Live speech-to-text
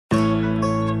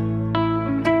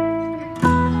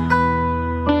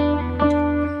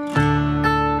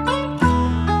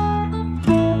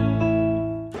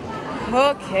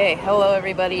Hello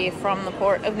everybody from the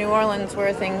port of New Orleans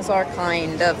where things are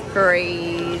kind of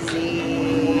crazy.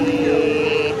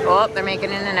 Oh, they're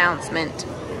making an announcement.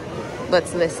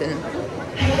 Let's listen.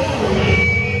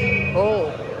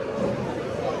 Oh.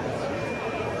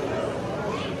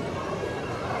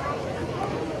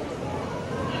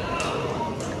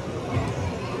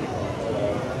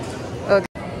 Okay.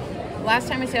 Last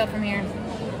time we sailed from here,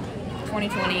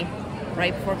 2020.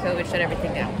 Right before COVID shut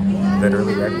everything down.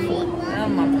 Literally right before. A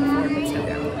month before, but still.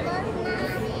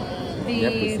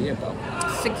 Yep, we see it though.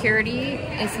 Security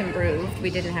is improved. We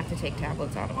didn't have to take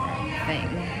tablets out of our thing.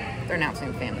 They're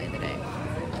announcing family of the day.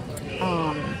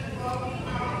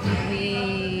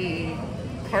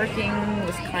 Parking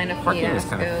was kind of Parking was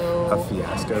kind of a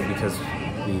fiasco because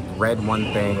we read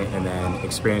one thing and then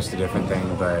experienced a different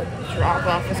thing, but drop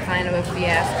off was kind of a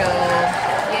fiasco.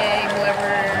 Yay, whoever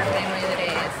family of the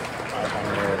day is.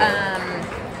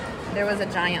 There was a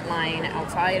giant line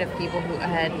outside of people who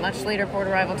had much later port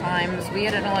arrival times. We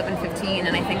had an 11:15,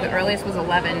 and I think the earliest was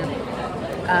 11.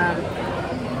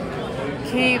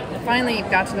 Finally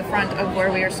got to the front of where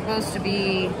we were supposed to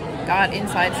be, got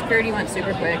inside. Security went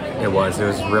super quick. It was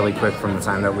really quick from the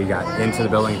time that we got into the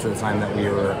building to the time that we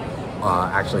were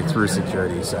actually through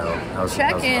security. So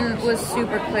check-in was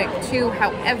super quick too.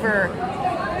 However,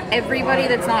 everybody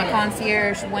that's not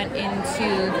concierge went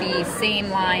into the same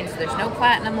line. So there's no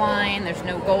platinum line, there's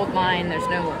no gold line, there's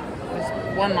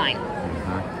one line.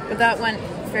 But that went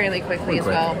fairly quickly as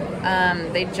well.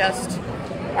 They just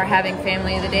are having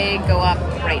family of the day go up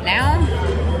right now.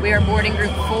 We are boarding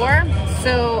group 4.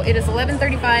 So it is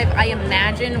 11:35. I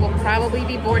imagine we'll probably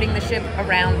be boarding the ship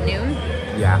around noon.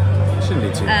 Yeah, it shouldn't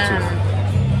be too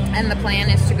and the plan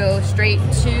is to go straight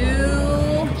to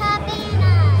Cabanas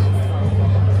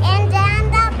and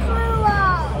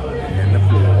then the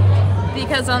pool.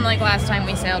 Because unlike last time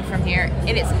we sailed from here,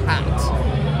 it is hot.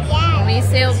 Yes. When we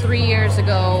sailed 3 years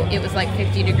ago, it was like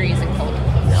 50 degrees and cold.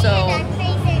 So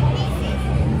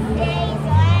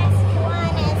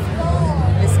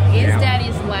this is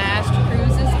Daddy's last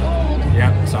cruise is gold.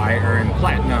 Yep, so I earned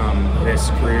platinum this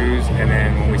cruise, and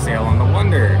then when we sail on the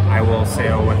Wonder, I will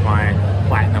sail with my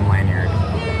platinum lanyard.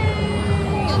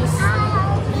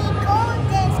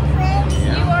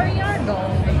 You already are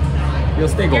gold. You'll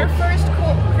stay gold. Your first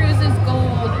cruise's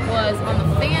gold was on the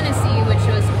Fantasy, which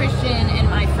was Christian, and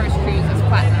my first cruise was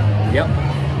platinum. Yep.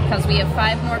 Because we have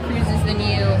 5 more cruises than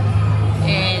you,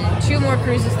 and 2 more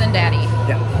cruises than Daddy.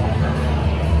 Yep.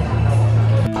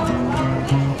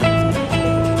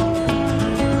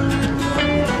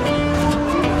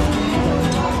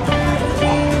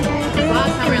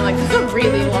 Last time we were like, this is a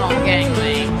really long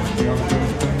gangway.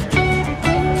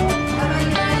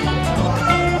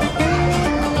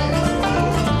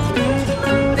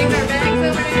 Think our bags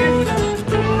over there?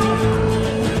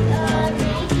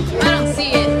 I don't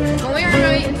see it. When we were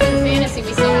right into the Fantasy,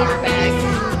 we saw our bag.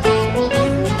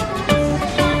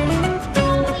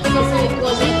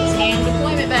 Well, we scanned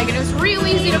deployment bag, and it was real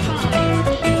easy to find.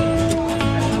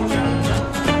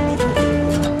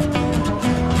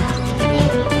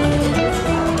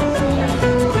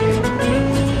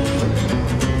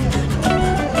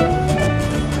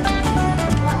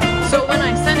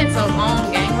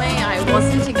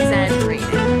 Wasn't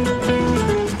exaggerating.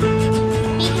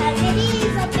 Because it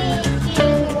is a big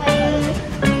gangway.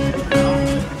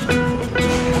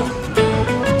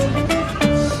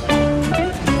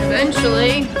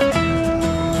 Eventually.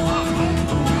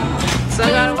 So I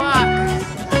gotta walk.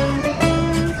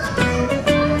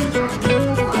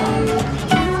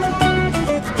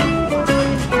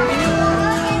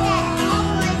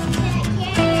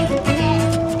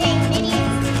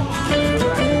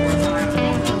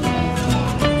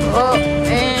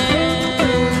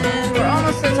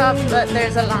 But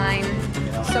there's a line,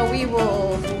 so we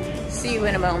will see you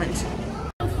in a moment.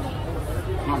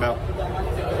 Come on, Belle.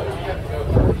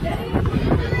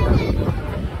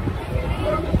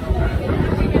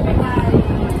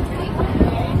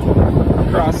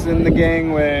 Crossing the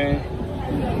gangway.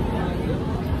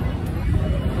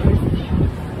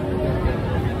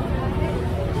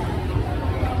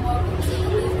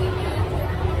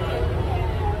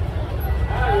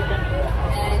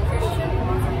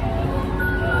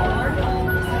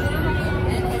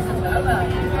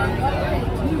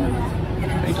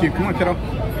 Thank you. Come on, kiddo.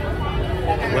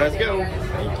 Let's go.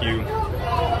 Thank you.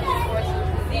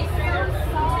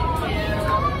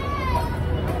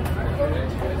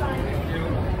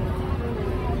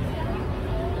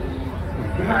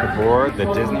 Back aboard the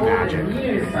Disney Magic.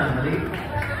 Sleep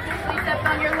up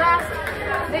on your last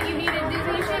that you needed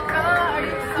Disney ship. Are you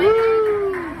excited?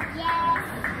 Yes.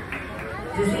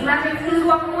 Disney Magic Cruise,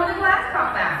 welcome aboard the glass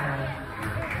top family.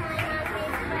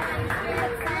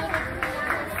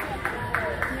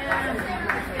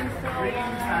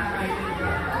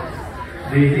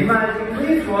 Disney Magic,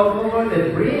 please welcome for the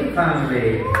Green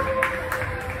family. Look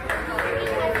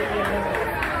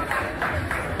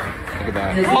at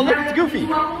that. Oh, look, it's Goofy.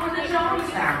 Welcome for the Jones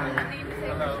family.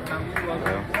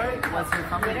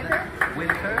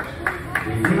 Whitaker.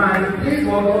 Disney Magic, please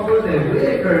welcome for the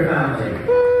Whitaker family.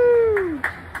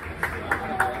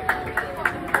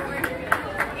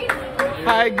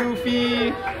 Hi,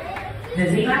 Goofy.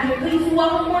 Disney Magic, please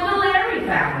welcome for the Larry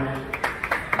family.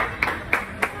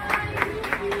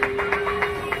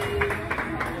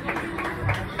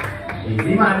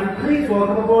 Disney Magic, please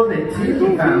welcome aboard the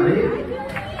Tilly family.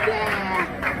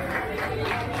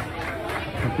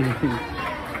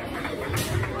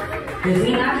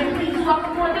 Disney Magic, please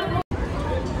welcome aboard the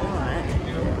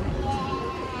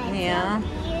Yeah.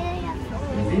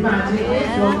 Disney Magic,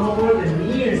 please welcome aboard the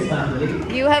Mears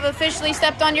family. You have officially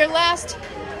stepped on your last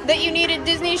that you needed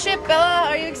Disney ship, Bella.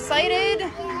 Are you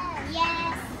excited?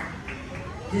 Yes.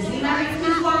 Disney Magic,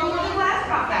 please welcome aboard the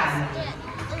Glasscock family.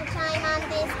 I'm trying on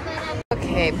this, but I'm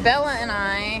Okay, Bella and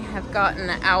I have gotten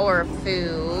our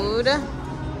food.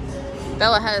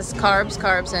 Bella has carbs,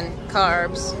 and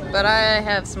carbs, but I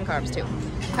have some carbs too.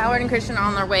 Howard and Christian are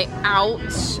on their way out,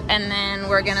 and then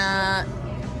we're gonna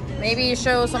maybe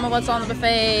show some of what's on the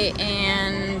buffet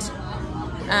and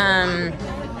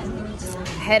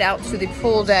head out to the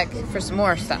pool deck for some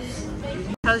more stuff.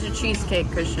 How's your cheesecake,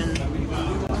 Christian?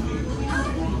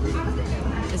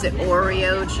 Is it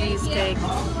Oreo cheesecake?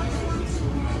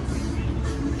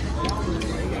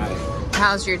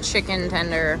 How's your chicken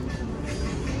tender?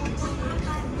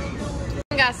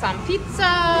 We got some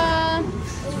pizza.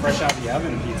 It's fresh out the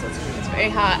oven pizza. It's very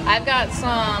hot. I've got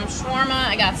some shawarma.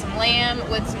 I got some lamb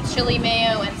with some chili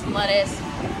mayo and some lettuce.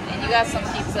 And you got some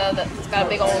pizza that's got a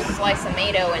big old slice of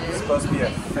tomato and It's supposed to be a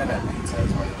feta pizza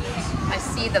is what it is. I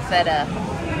see the feta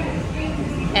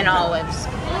and olives.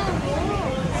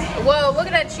 Whoa, look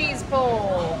at that cheese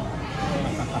pull.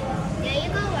 there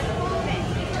you go. I pulled it.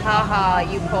 Haha,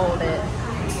 you pulled it.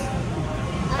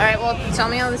 Alright, well, tell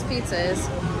me how this pizza is.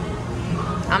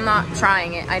 I'm not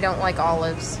trying it. I don't like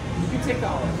olives. You can take the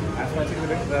olive. That's why I took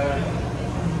the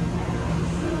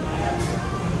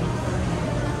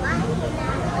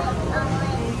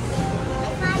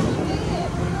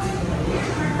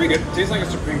pretty good. Tastes like a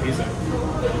supreme pizza.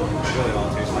 Really all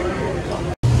tastes like.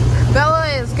 Bella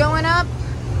is going up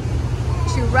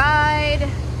to ride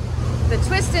the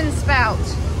twist and spout.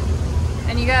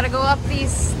 And you gotta go up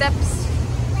these steps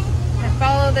and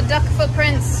follow the duck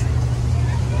footprints.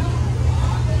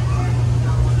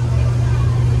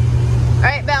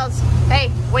 Alright, Bells.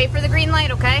 Hey, wait for the green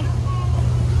light, okay?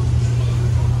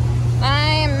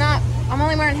 I'm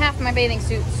only wearing half my bathing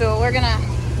suit, so we're gonna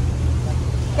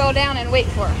go down and wait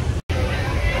for her.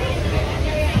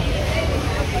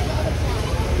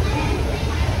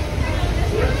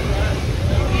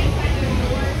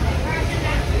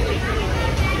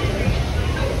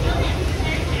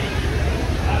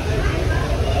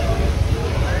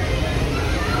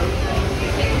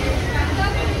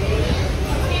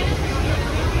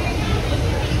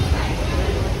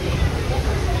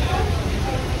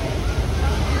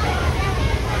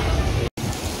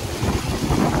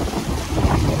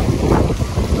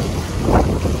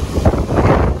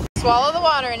 Swallow the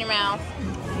water in your mouth.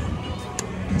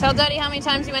 Tell Daddy how many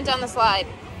times you went down the slide.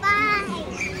 5.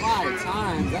 5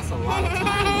 times. That's a lot of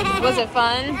times. Was it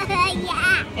fun?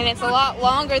 Yeah. And it's a lot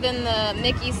longer than the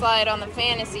Mickey slide on the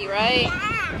Fantasy, right?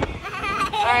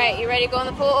 All right, you ready to go in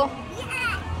the pool?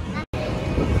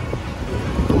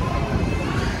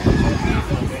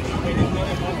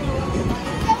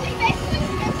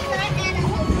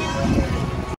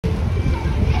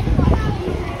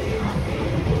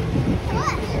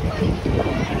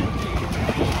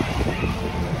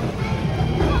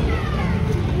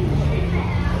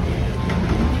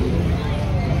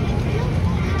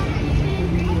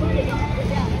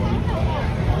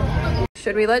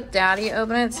 Should we let Daddy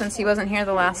open it since he wasn't here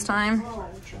the last time?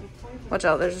 Watch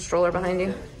out, there's a stroller behind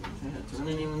you. Turn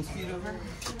anyone's feet over.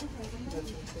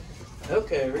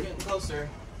 Okay, we're getting closer.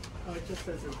 Oh, it just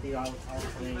says it's the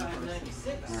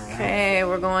Okay,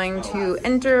 we're going to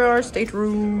enter our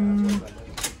stateroom.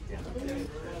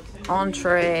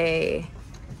 Entree.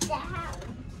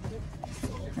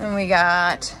 And we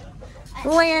got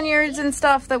lanyards and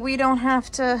stuff that we don't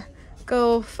have to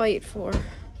go fight for.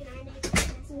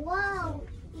 Whoa.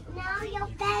 Now your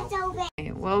bed's over.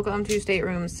 Okay, welcome to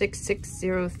stateroom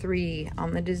 6603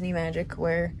 on the Disney Magic,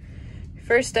 where you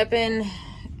first step in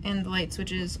and the light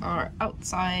switches are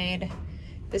outside.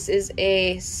 This is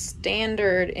a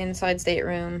standard inside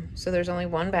stateroom, so there's only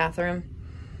one bathroom.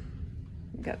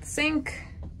 We've got the sink,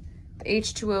 the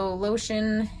H2O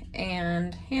lotion,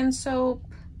 and hand soap,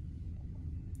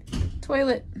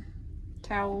 toilet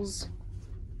towels.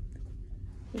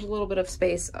 There's a little bit of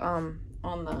space on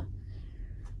the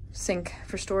sink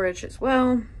for storage as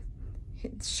well.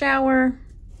 Shower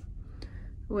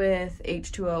with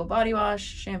H2O body wash,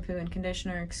 shampoo and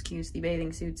conditioner. Excuse the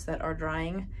bathing suits that are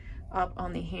drying up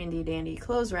on the handy dandy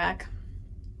clothes rack.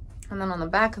 And then on the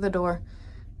back of the door,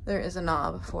 there is a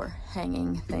knob for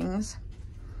hanging things.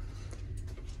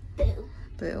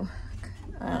 Boo.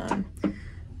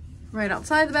 Right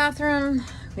outside the bathroom,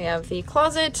 we have the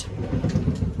closet.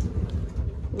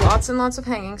 Lots and lots of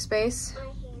hanging space.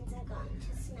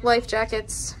 Life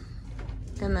jackets.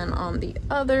 And then on the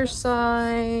other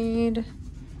side,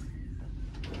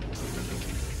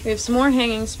 we have some more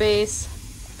hanging space,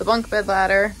 the bunk bed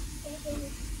ladder,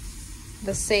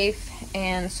 the safe,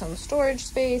 and some storage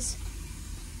space.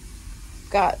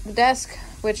 Got the desk,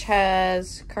 which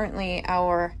has currently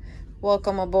our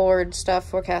welcome aboard stuff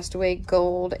for Castaway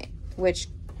Gold, which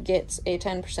gets a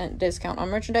 10% discount on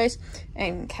merchandise,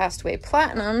 and Castaway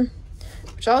Platinum,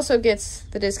 which also gets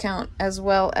the discount, as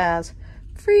well as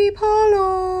free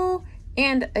polo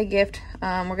and a gift.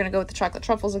 We're gonna go with the chocolate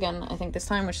truffles again, I think this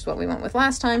time, which is what we went with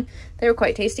last time. They were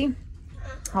quite tasty.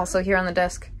 Also here on the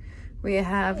desk, we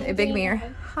have a big mirror.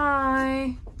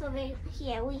 Hi. Over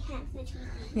here we have the TV.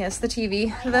 Yes, the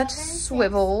TV that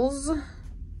swivels. It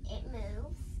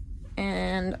moves.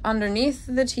 And underneath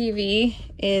the TV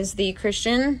is the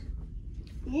Christian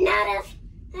Not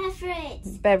a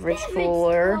fridge. beverage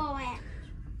cooler.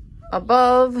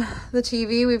 Above the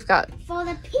TV, we've got For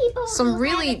the people some who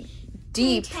really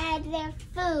deep had their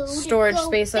food storage go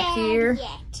space up bad here.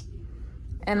 yet.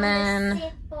 And then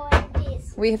Sit for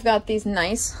this. we've got these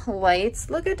nice lights.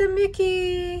 Look at the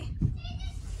Mickey.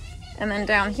 And then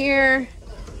down here,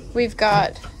 we've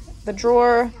got the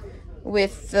drawer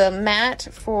with the mat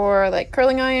for like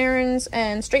curling irons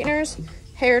and straighteners,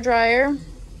 hair dryer.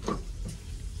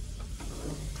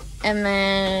 And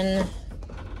then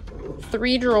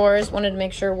 3 drawers. Wanted to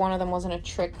make sure one of them wasn't a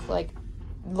trick, like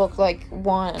looked like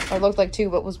one or looked like 2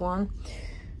 but was 1.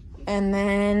 And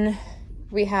then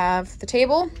we have the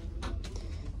table,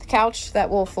 the couch that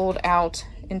will fold out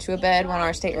into a bed when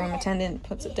our stateroom attendant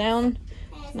puts it down.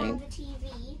 Press on the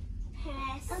TV.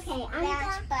 Press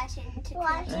that button to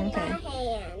wash your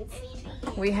hands.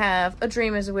 We have A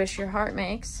Dream is a Wish Your Heart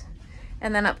Makes.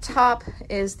 And then up top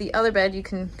is the other bed. You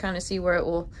can kind of see where it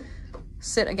will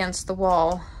sit against the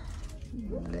wall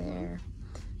there.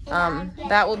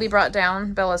 That will be brought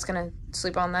down. Bella's gonna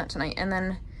sleep on that tonight. And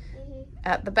then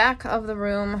at the back of the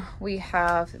room, we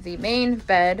have the main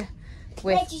bed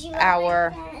with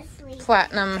our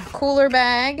platinum cooler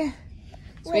bag.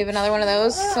 So we have another one of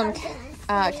those. Some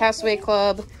Castaway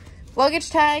Club luggage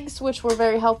tags, which were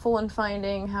very helpful in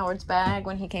finding Howard's bag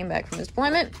when he came back from his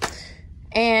deployment.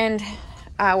 And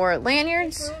our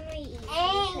lanyards.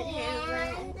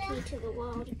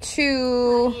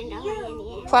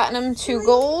 2 platinum, 2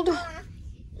 gold.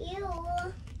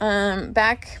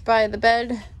 Back by the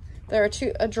bed, there are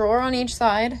a drawer on each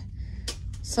side.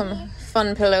 Some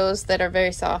fun pillows that are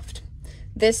very soft.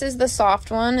 This is the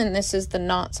soft one, and this is the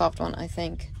not soft one, I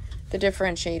think. They're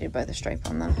differentiated by the stripe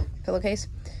on the pillowcase.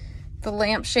 The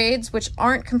lampshades, which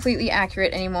aren't completely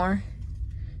accurate anymore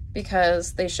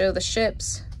because they show the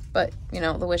ships, but, you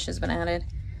know, the wish has been added.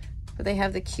 But they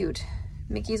have the cute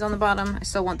Mickeys on the bottom. I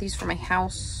still want these for my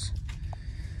house.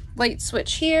 Light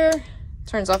switch here,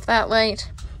 turns off that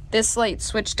light. This light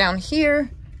switch down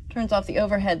here turns off the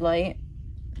overhead light.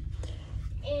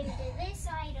 And this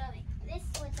side of it,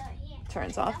 this one's over here.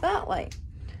 Turns off that light.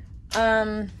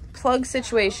 Plug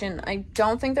situation. I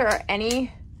don't think there are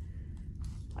any.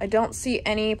 I don't see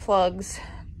any plugs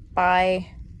by,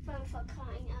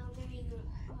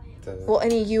 well,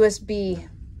 any USB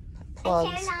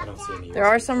plugs. I don't see any. There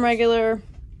are some regular,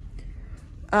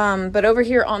 but over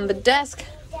here on the desk,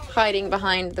 hiding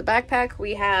behind the backpack,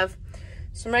 we have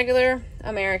some regular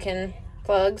American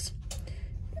plugs,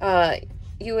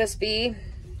 USB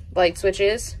light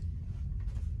switches,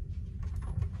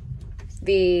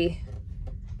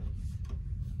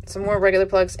 some more regular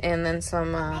plugs, and then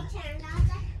some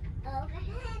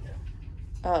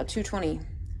 220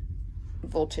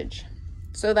 voltage.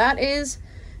 So that is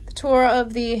the tour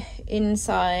of the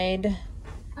inside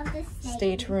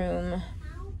stateroom.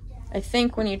 I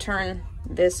think when you turn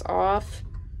this off,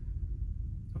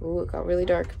 oh, it got really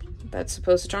dark. That's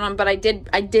supposed to turn on, but I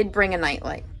did bring a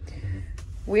nightlight.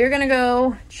 We're gonna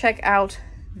go check out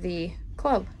the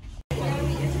club.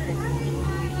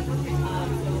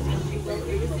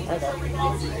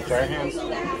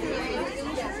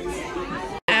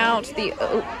 Out the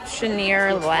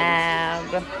Oceaneer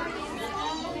Lab.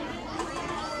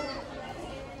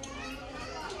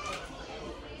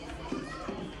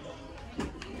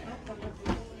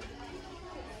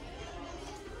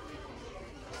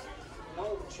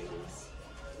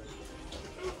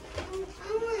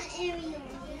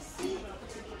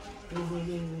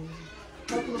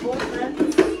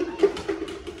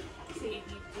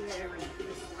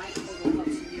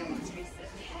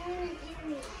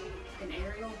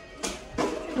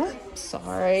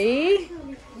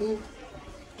 Here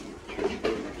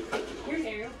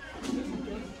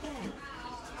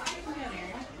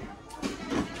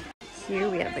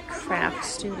we have the craft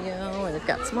studio where they've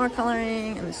got some more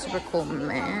coloring and the super cool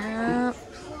map.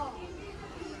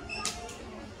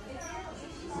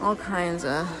 All kinds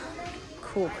of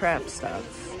cool craft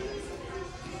stuff.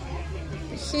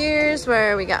 Here's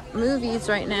where we got movies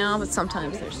right now, but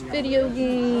sometimes there's video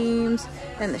games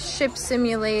and the ship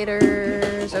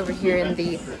simulators over here in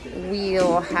the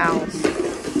wheelhouse.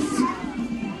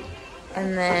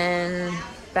 And then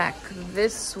back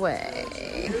this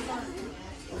way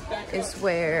is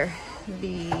where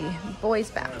the boys'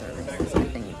 bathroom is, I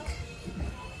think.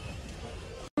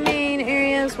 Main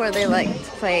areas where they like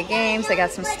to play games. They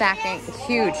got some stacking,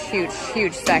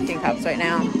 huge stacking cups right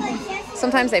now.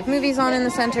 Sometimes they have movies on in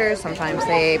the center, sometimes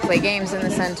they play games in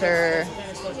the center.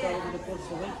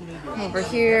 Over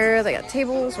here, they got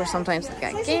tables where sometimes they've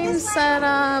got games set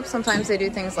up. Sometimes they do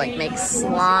things like make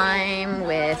slime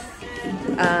with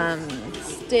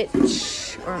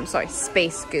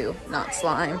space goo, not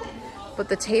slime. But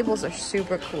the tables are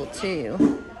super cool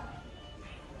too.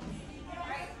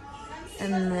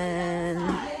 And then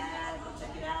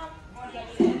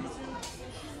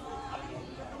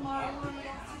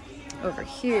over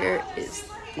here is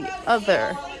the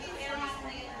other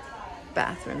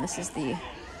bathroom. This is the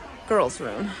girls'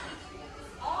 room.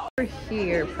 Over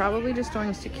here, probably just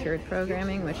during secured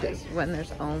programming, which is when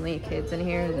there's only kids in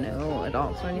here, no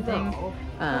adults or anything.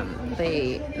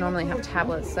 They normally have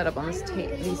tablets set up on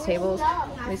these tables.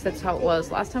 At least that's how it was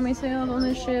last time we sailed on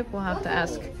this ship. We'll have to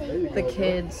ask the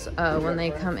kids when they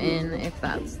come in if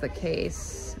that's the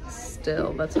case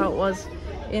still. That's how it was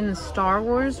in the Star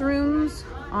Wars rooms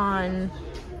on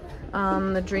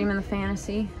the Dream and the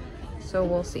Fantasy. So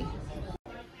we'll see.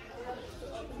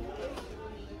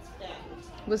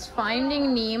 Was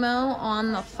Finding Nemo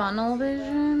on the funnel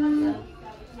vision?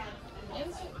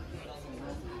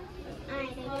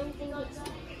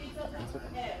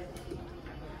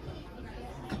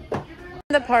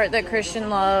 The part that Christian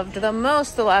loved the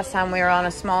most the last time we were on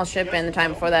a small ship, and the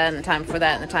time before that, and the time before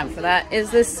that, and the time before that,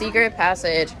 is this secret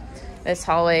passage. This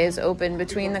hallway is open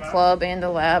between the club and the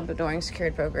lab during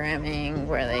secured programming,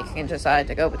 where they can decide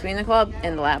to go between the club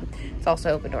and the lab. It's also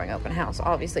open during open house,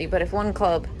 obviously, but if one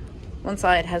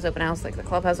side has open house, like the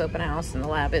club has open house and the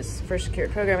lab is for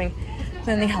secured programming,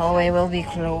 then the hallway will be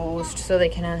closed so they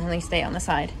can only stay on the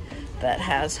side that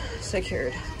has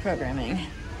secured programming.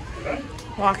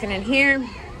 Walking in here,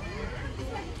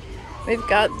 we've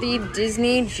got the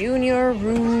Disney Junior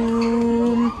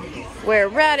room where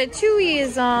Ratatouille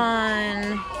is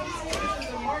on.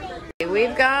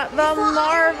 We've got the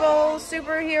Marvel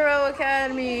Superhero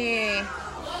Academy.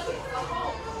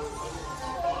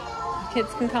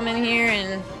 Kids can come in here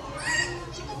and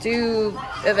do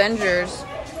Avengers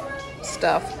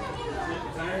stuff.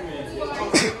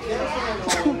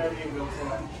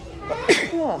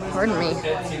 Oh, pardon me.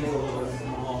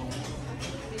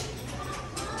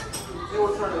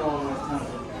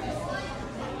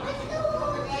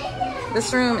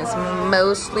 This room is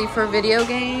mostly for video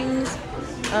games,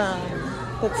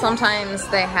 but sometimes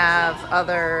they have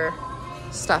other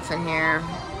stuff in here.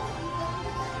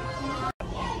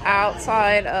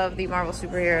 Outside of the Marvel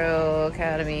Superhero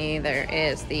Academy, there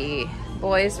is the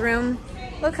boys' room.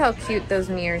 Look how cute those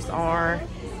mirrors are.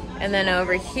 And then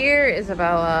over here,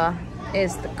 Isabella,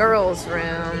 is the girls'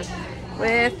 room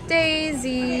with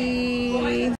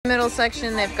Daisy. Middle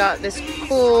section, they've got this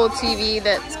cool TV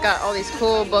that's got all these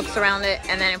cool books around it.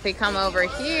 And then if we come over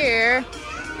here,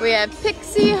 we have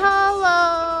Pixie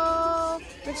Hollow,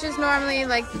 which is normally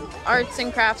like arts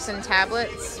and crafts and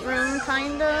tablets room,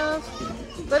 kind of.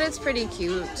 But it's pretty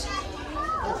cute.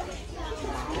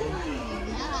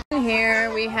 In here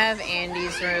we have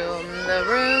Andy's room, the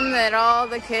room that all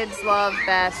the kids love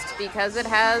best because it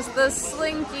has the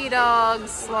Slinky Dog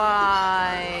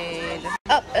slide.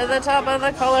 Up at the top of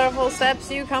the colorful steps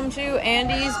you come to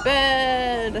Andy's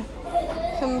bed,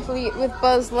 complete with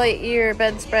Buzz Lightyear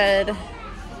bedspread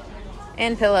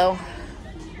and pillow,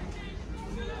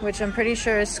 which I'm pretty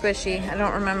sure is squishy. I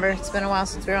don't remember. It's been a while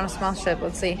since we were on a small ship.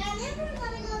 Let's see.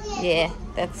 Yeah,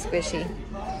 that's squishy.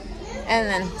 And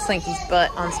then Slinky's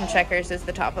butt on some checkers is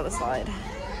the top of the slide.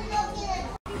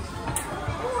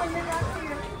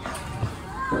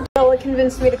 Bella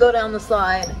convinced me to go down the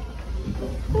slide.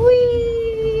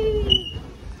 Whee!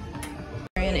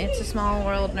 And It's a Small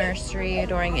World nursery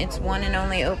during its one and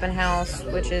only open house,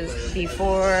 which is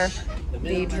before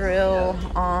the drill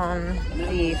on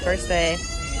the first day.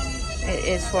 It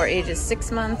is for ages 6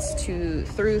 months through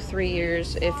 3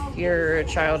 years if your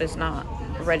child is not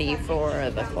ready for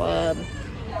the club.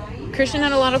 Christian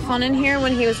had a lot of fun in here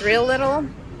when he was real little.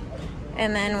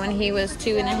 And then when he was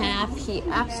 2.5, he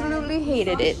absolutely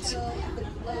hated it.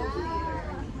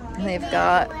 And they've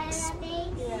got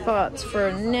spots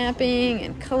for napping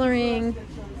and coloring,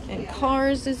 and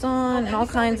Cars is on, and all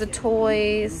kinds of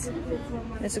toys.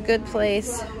 It's a good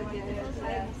place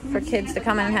for kids to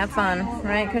come in and have fun,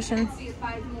 right, Christian?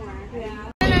 I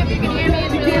don't know if you can hear me,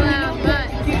 it's really loud, but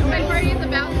my party is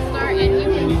about to start, and you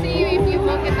can see if you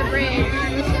look at the bridge,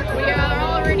 we are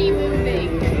already moving.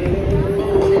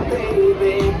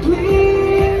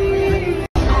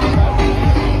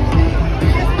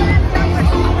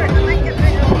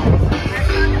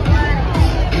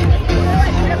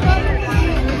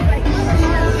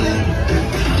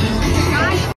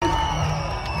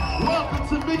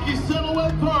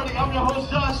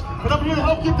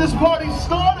 Get this party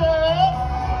started!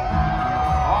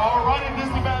 Alrighty,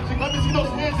 Disney Magic, let me see those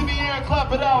hands in the air and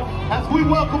clap it out as we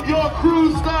welcome your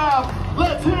cruise staff.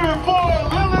 Let's hear it for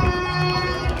Lily!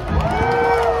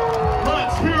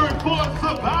 Let's hear it for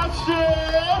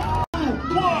Sebastian!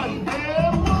 1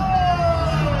 and 1!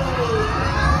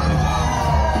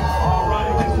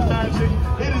 Alrighty, Disney Magic,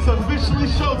 it is officially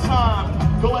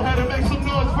showtime. Go ahead and make some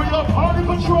noise for your party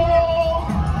patrol!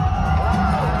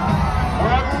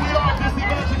 Wherever we are, Disney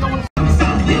Magic, I want to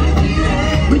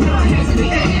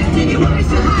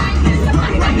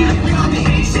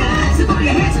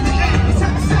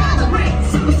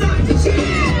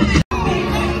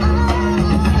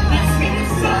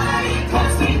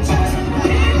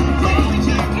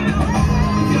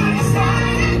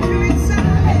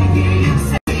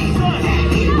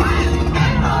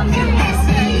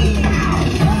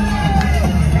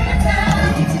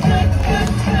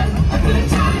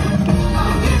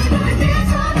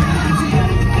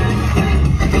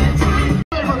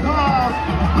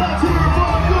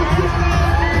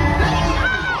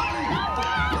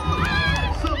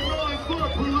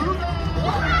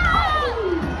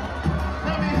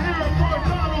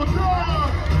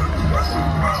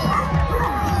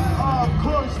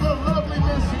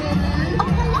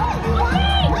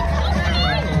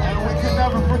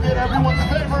everyone's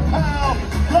favorite pal.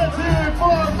 Let's hear it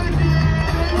for Mickey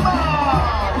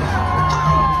Mouse.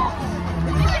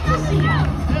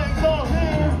 Gang's all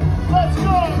here. Let's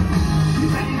go.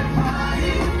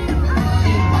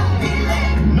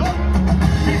 Nope.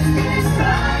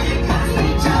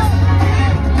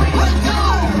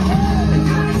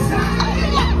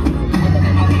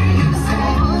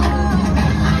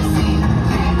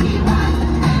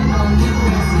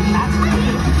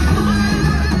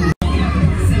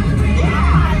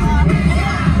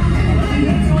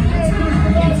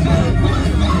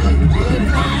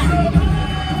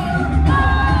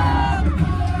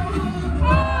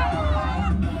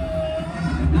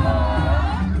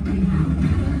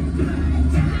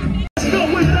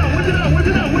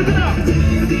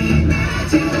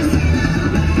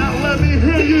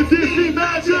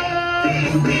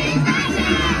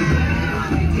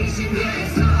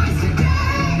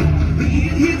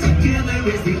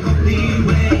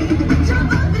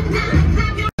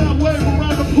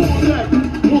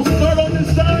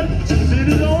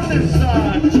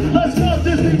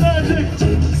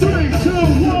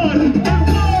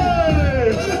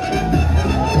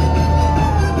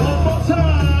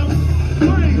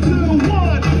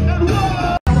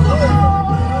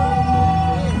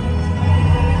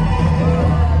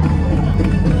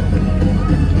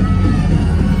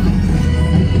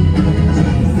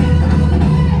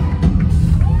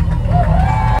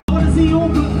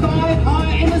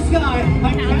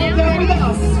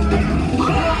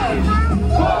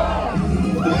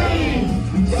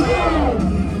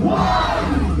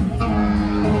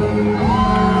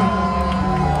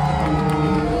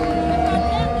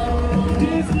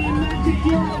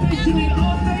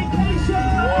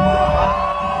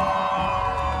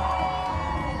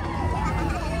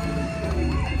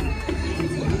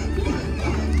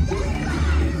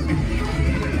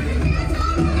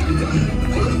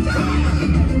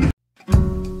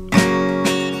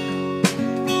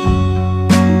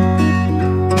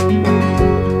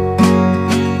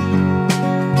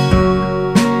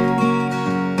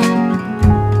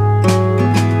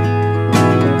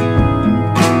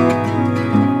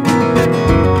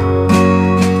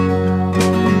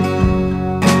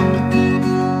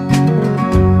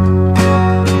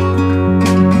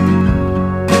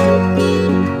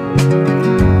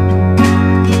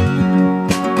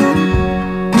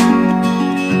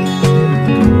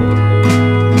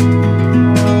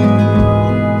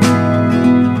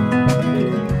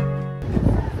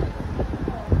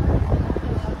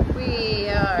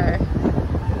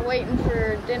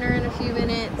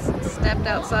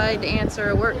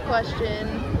 answer a work question.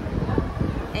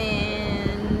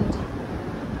 And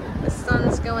the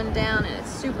sun's going down and it's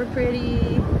super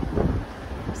pretty.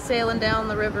 Sailing down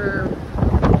the river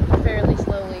fairly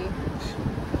slowly.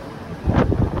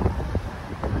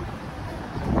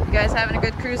 You guys having a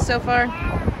good cruise so far? I'm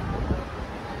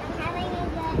having a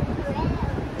good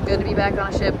cruise. Good to be back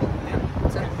on a ship.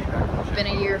 It's been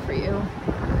a year for you.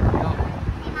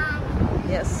 Hey, Mom.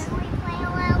 Yes. Can we play a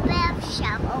little bit of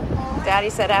shovelboard? Daddy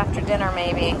said after dinner,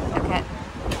 maybe. Okay.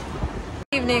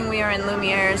 This evening we are in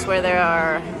Lumiere's where there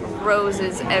are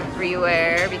roses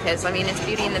everywhere because, I mean, it's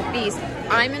Beauty and the Beast.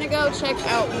 I'm gonna go check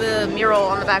out the mural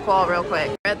on the back wall real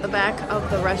quick. At the back of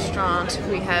the restaurant,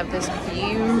 we have this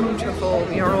beautiful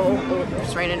mural. Oh,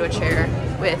 just ran into a chair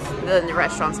with the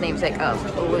restaurant's namesake of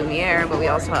Lumiere, but we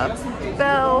also have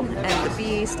Belle and the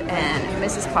Beast and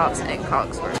Mrs. Potts and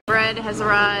Cogsworth. Bread has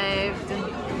arrived,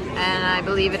 and I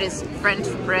believe it is French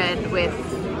bread with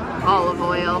olive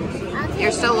oil.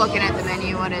 You're still looking at the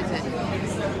menu. What is it?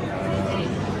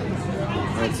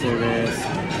 Let's do this.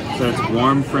 So it's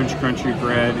warm French country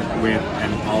bread with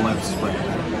an olive spread.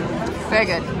 Very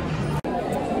good.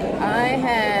 I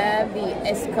have the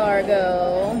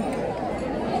escargot.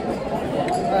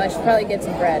 Well, I should probably get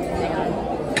some bread. Hang on.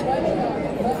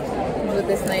 With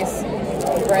this nice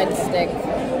breadstick.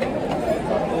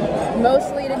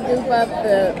 Mostly to goop up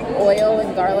the oil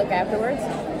and garlic afterwards.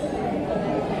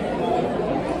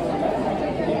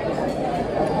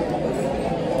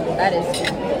 That is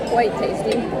quite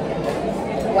tasty.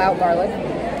 Wow, garlic.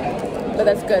 But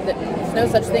that's good. There's no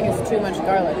such thing as too much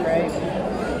garlic, right?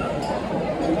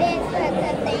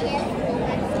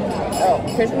 Oh,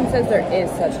 Christian says there is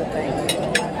such a thing.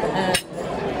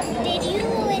 Did you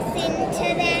listen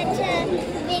to that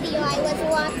video I was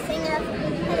watching of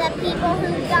the people who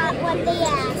got what they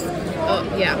asked for? Oh,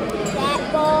 yeah. That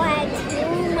bowl had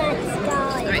too much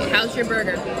garlic. Alright, how's your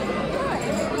burger?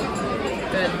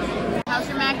 Good. How's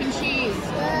your mac and cheese?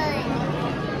 Good.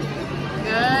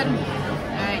 Good.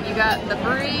 Alright, you got the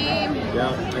brie.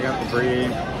 Yeah, I got the brie.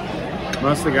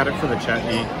 Mostly got it for the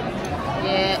chutney.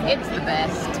 Yeah, it's the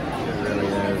best. It really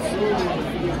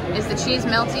is. Is the cheese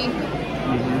melty?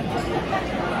 Mm-hmm.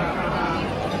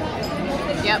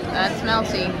 Yep, that's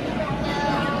melty.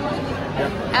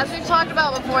 Yep. As we've talked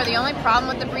about before, the only problem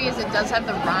with the brie is it does have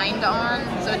the rind on,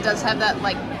 so it does have that,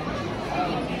 like,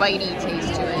 bitey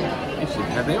taste to it.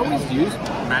 Have they always used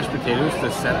mashed potatoes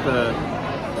to set the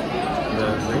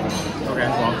brie? Okay,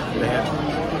 well, they had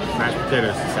mashed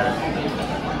potatoes to set it.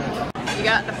 You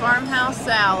got the farmhouse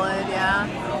salad, yeah.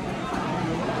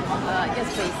 Yes,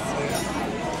 please.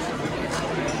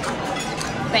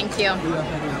 Thank you.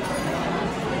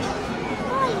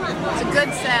 It's a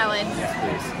good salad.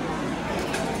 Please.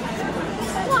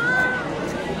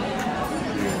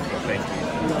 Thank you.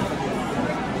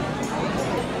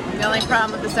 The only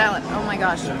problem with the salad, oh my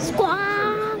gosh.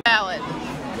 Salad.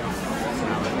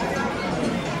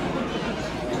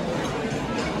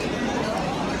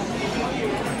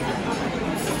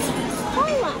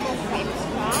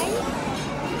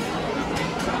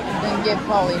 Then give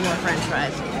Polly more french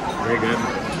fries. Very good.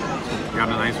 Got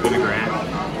a nice vinaigrette.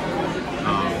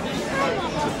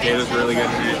 The potatoes are really good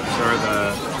in it. So are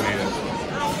the tomatoes.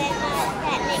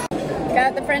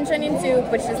 Got the French onion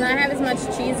soup, which does not have as much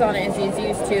cheese on it as he's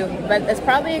used to, but that's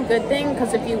probably a good thing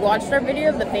because if you watched our video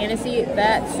of the fantasy,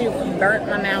 that soup burnt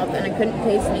my mouth and I couldn't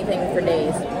taste anything for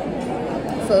days.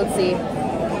 So let's see.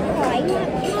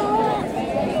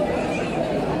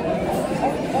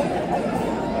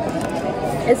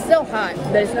 It's still hot,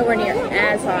 but it's nowhere near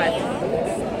as hot.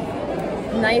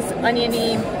 Nice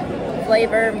oniony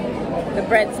flavor. The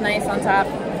bread's nice on top.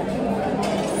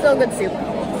 Still good soup.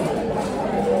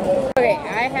 Okay,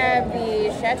 I have the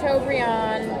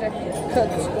Chateaubriand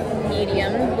cooked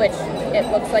medium, which it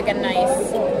looks like a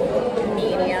nice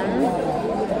medium.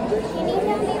 Can you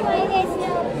tell me why there's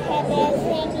no pepper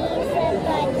thingies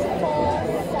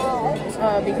but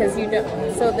salt? Because you don't.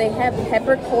 So they have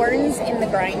peppercorns in the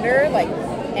grinder, like,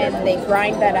 and they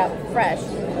grind that up fresh.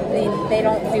 They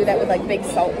don't do that with like big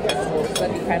salt crystals. So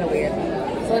that'd be kind of weird.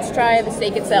 So let's try the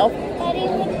steak itself. But it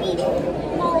would be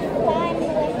more fun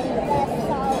with the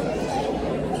salt.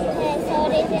 So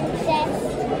it isn't just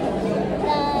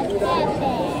the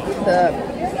pepper. The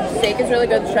steak is really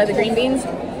good. Let's try the green beans.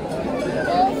 Those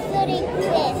would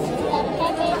exist. The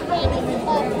pepper things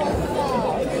but the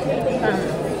salt.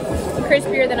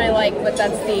 Crispier than I like, but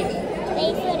that's the.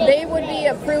 They would be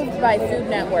approved by Food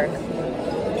Network.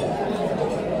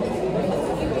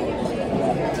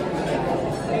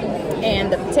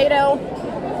 And the potato.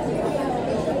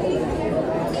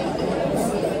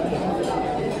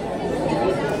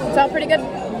 It's all pretty good.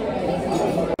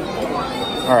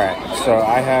 Alright, so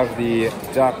I have the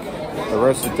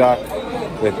roasted duck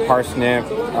with parsnip,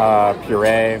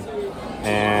 puree,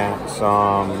 and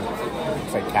some,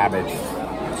 looks like cabbage.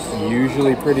 It's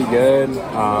usually pretty good.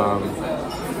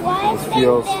 Why This isn't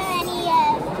feels... there any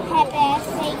peppers,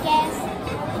 I guess,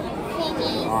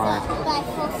 thingies, like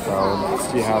for So let's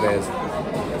see how it is.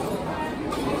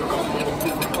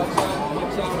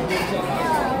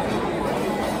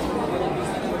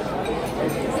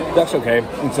 That's okay.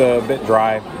 It's a bit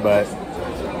dry, but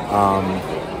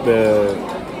the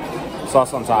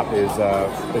sauce on top is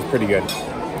pretty good.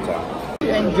 So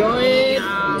Enjoy it.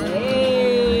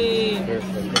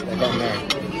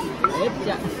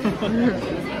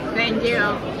 Thank you.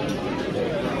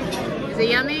 Is it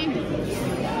yummy?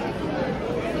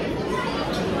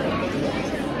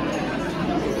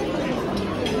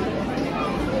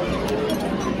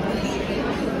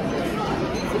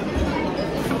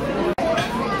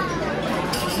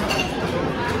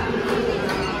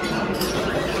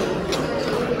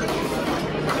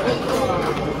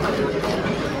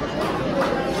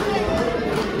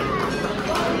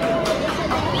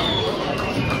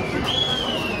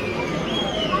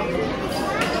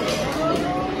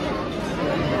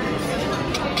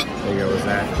 there you go. Was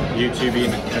that YouTube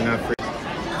enough for? It's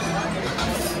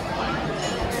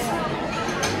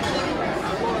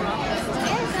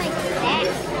like that.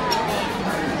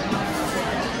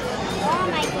 Oh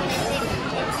my goodness,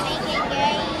 it's making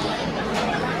great.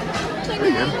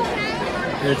 Pretty good.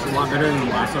 It's a lot better than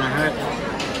the last one I had.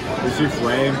 The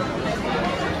souffle,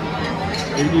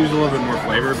 it could use a little bit more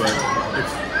flavor, but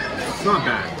it's not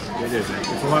bad. It isn't.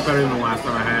 It's a lot better than the last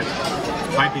time I had.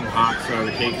 It's piping hot, so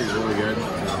the cake is really good.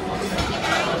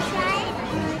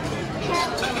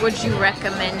 Would you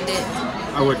recommend it?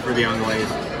 I would for the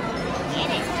unglazed.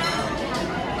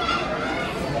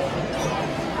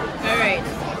 All right.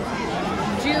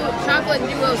 Chocolate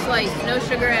duo slice, no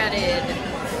sugar added,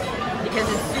 because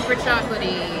it's super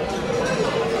chocolatey.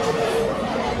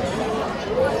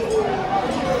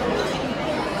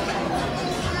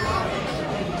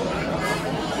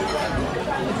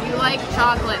 If you like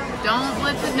chocolate, don't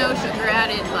let the no sugar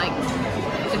added like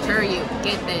deter you.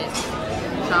 Get this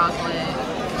chocolate.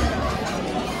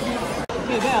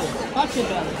 Okay, belly. Touch it,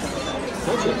 belly.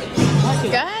 Touch it. Touch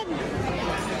it. Good.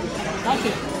 Touch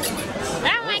it.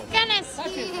 Oh my goodness.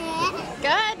 Touch it.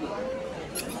 Good.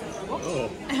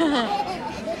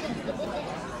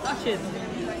 Touch it.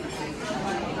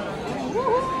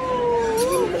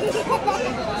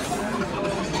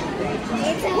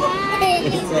 It's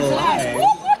alive. It's alive.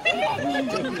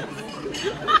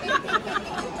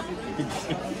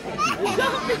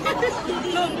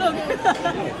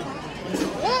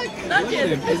 Look. Touch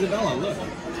it. Isabella, look.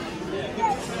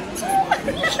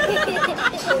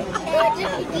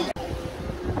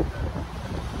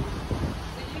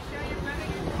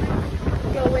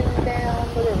 Going down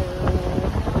the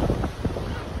road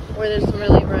where there's some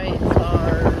really bright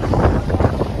stars,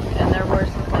 and there were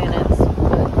some planets,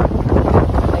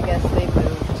 but I guess they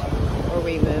moved, or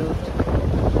we moved.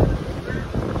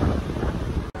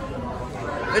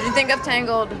 What did you think of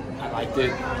Tangled? I liked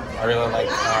it. I really like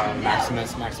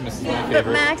Maximus. Maximus is my But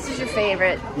favorite. Max is your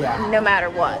favorite, Yeah. no matter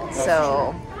what.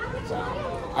 So So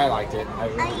I liked it. I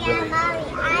Oh yeah, really. Mommy,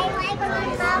 I like when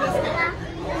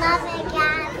Mother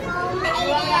got home in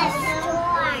a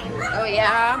storm. oh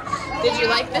yeah. Did you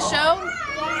like the show?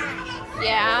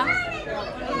 Yeah.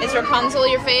 Yeah. Is Rapunzel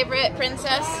your favorite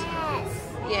princess? Yes.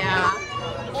 Yeah.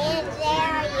 And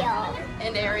Ariel.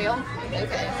 And Ariel.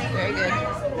 Okay, very good.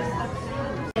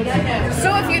 So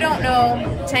if you don't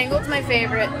know, Tangled's my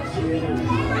favorite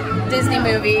Disney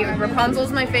movie.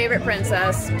 Rapunzel's my favorite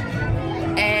princess.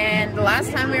 And the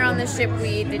last time we were on this ship,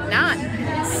 we did not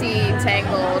see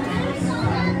Tangled.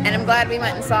 And I'm glad we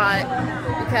went and saw it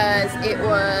because it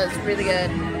was really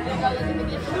good.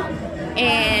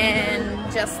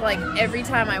 And just like every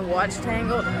time I watch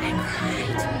Tangled, I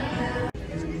cried.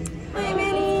 Hi,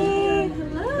 Minnie.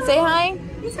 Hello. Say hi.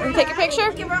 Can take a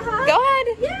picture? Give her a hug. Go ahead.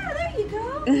 Yeah, there you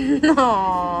go.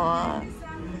 Aww.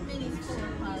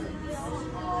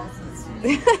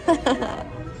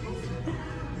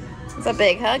 It's a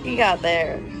big hug you got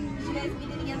there. Did you guys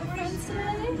meet any other friends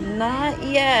today? Not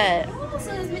yet. Oh,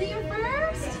 so is Minnie your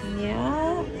first?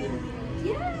 Yeah.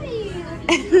 Yay!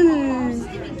 Oh, she's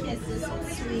giving kisses. So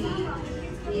sweet.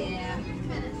 Yeah.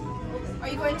 Are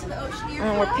you going to the Oceaneer Club?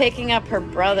 And we're picking up her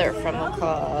brother from the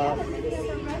club.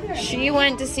 She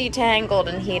went to see Tangled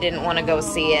and he didn't want to go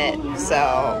see it,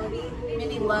 so.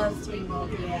 Minnie loves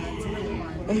Tangled. Yeah, it's a good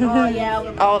one. Oh,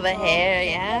 yeah. All the hair,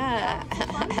 yeah.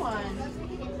 Fun one.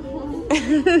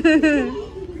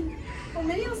 Well,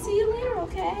 Minnie, I'll see you later,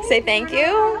 okay? Say thank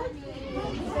you.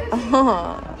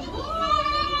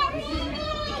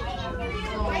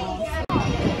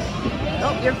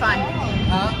 Oh, you're fine.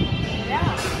 Huh?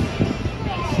 Yeah.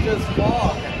 Just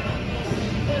fog.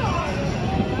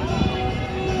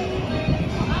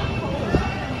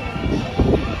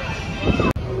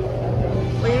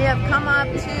 We have come up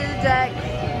to deck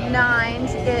 9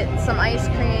 to get some ice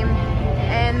cream,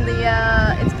 and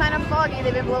it's kind of foggy.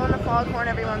 They've been blowing the foghorn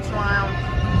every once in a while.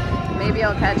 Maybe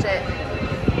I'll catch it,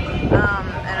 and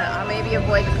I'll maybe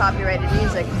avoid the copyrighted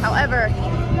music. However,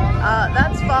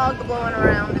 that's fog blowing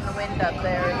around in the wind up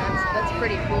there, and that's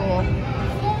pretty cool.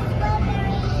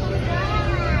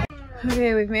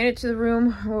 Okay, we've made it to the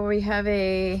room where we have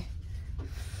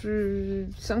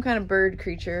some kind of bird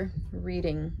creature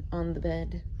reading on the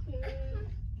bed.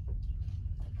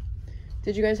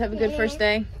 Did you guys have a good first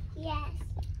day? Yes.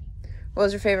 What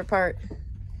was your favorite part?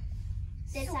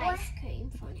 This ice cream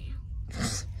for now.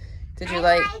 Did you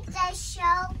I like the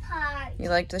show part. you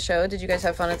liked the show? Did you guys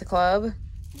have fun at the club?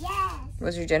 Yes.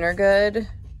 Was your dinner good?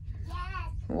 Yes.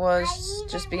 Was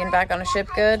just being back on a ship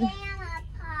good? Pajama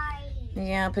party.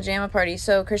 Yeah, pajama party.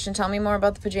 So, Christian, tell me more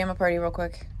about the pajama party real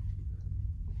quick.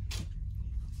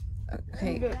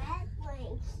 Okay. Red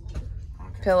blanket.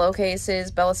 Pillowcases.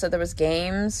 Bella said there was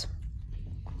games.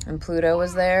 And Pluto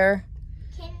was there.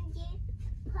 Can you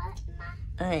put my...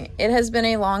 Alright. It has been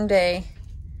a long day.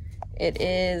 It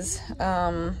is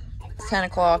 10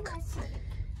 o'clock.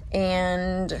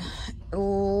 And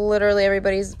literally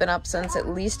everybody's been up since at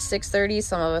least 6:30.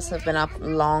 Some of us have been up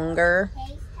longer.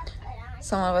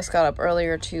 Some of us got up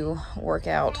earlier to work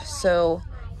out. So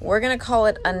we're going to call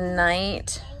it a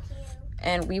night.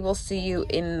 And we will see you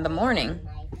in the morning.